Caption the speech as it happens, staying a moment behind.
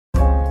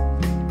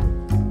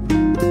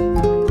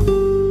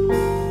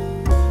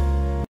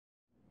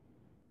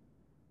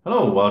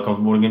Well, welcome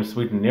to Board Games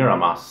with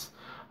Niramas.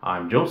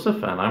 I'm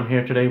Joseph and I'm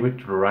here today with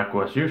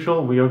Drako as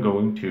usual. We are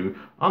going to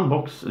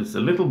unbox this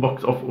little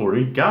box of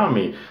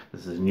Origami.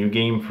 This is a new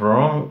game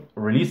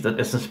released at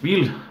Essen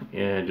Spiel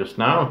just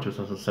now,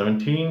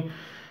 2017.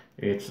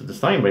 It's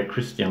designed by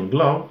Christian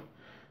Giove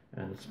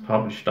and it's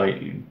published by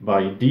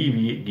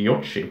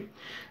Giochi.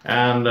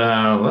 And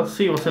let's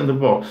see what's in the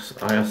box.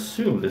 I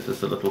assume this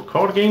is a little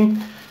card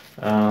game.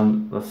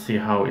 And let's see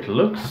how it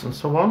looks and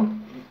so on.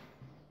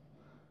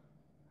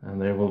 And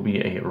there will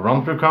be a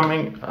run-through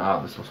coming.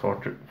 This was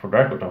hard for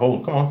Drako to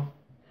hold, come on.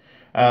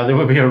 There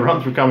will be a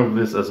run-through coming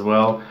with this as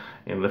well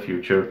in the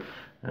future.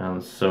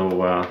 And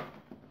so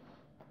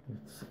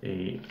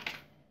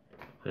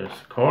there's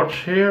cards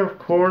here, of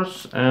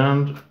course,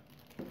 and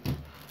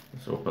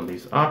let's open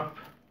these up.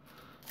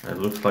 It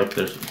looks like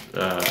there's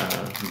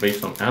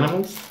based on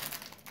animals.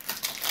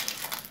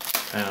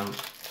 And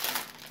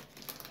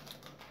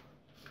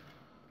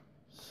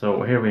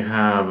so here we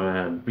have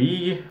a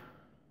bee.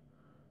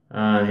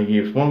 He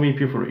gives 1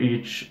 VP for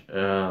each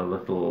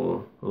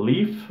little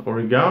leaf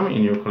origami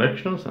in your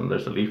collections, and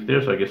there's a leaf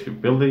there, so I guess you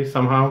build these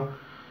somehow.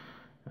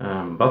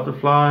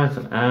 Butterflies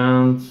and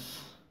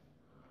ants,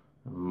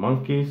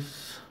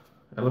 monkeys,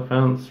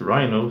 elephants,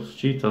 rhinos,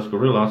 cheetahs,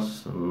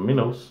 gorillas,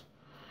 minnows,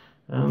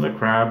 and a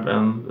crab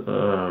and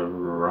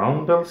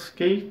roundel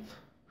skate.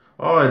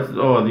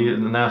 The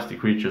nasty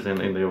creatures in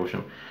the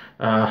ocean.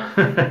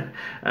 And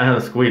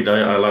a squid.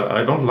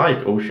 I don't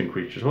like ocean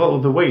creatures. Well,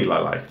 the whale I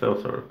like.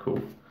 Those are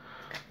cool.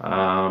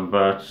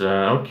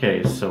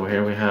 Okay, so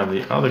here we have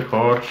the other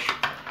cards,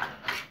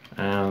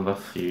 and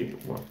let's see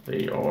what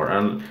they are.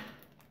 And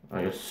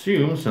I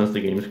assume, since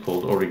the game is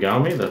called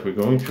Origami, that we're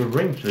going to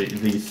arrange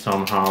these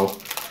somehow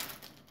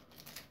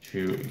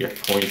to get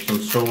points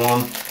and so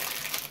on.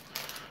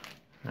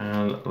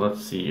 And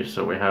let's see,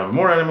 so we have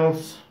more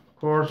animals, of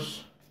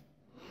course.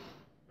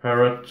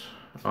 Parrot,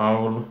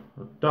 owl,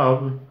 a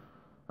dove.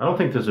 I don't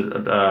think there's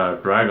a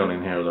dragon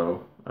in here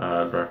though.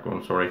 Drako,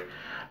 I'm sorry.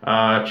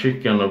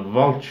 Chicken, a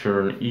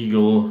vulture, an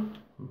eagle,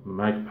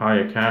 magpie,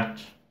 a cat,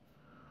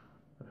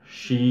 a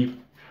sheep,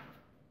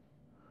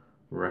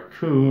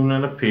 raccoon,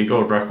 and a pig.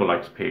 Oh, Drako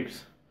likes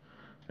pigs.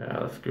 Yeah,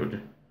 that's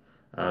good.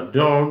 A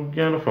dog,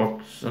 and a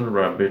fox, and a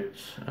rabbit,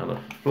 and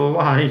a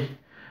fly,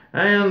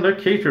 and a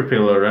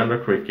caterpillar, and a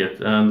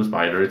cricket, and a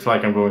spider. It's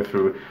like I'm going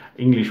through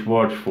English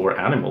words for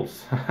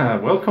animals.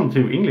 Welcome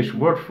to English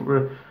word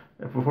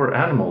for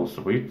animals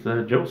with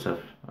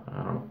Joseph.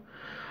 I don't know.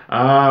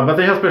 But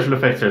they have special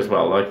effects here as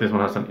well. Like this one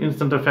has an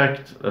instant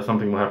effect.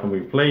 Something will happen when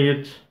we play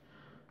it.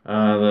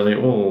 Do they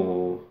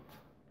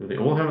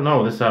all have?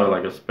 No, this has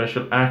like a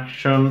special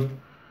action.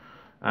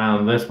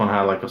 And this one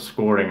had like a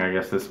scoring. I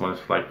guess this one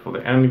is like for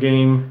the end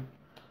game.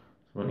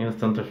 So an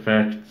instant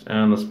effect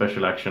and a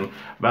special action.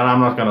 But I'm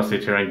not gonna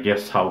sit here and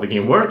guess how the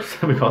game works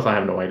because I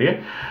have no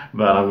idea.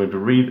 But I'm going to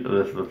read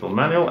this little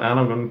manual and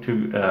I'm going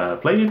to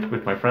play it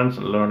with my friends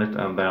and learn it,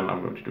 and then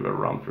I'm going to do a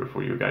run through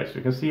for you guys so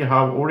you can see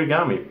how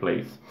Origami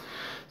plays.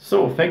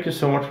 So thank you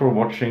so much for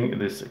watching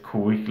this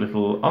quick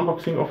little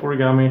unboxing of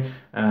Origami,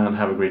 and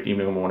have a great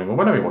evening or morning or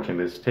whenever you're watching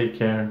this. Take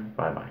care,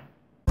 bye bye.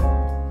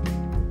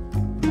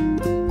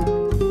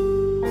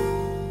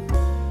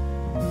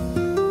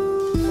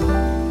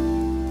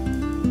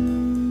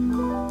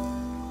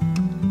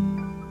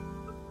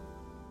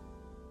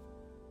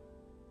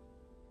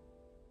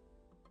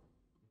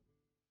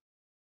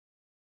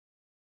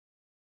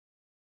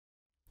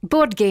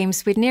 Board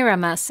Games with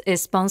Niramas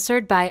is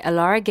sponsored by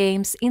Alara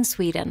Games in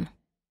Sweden.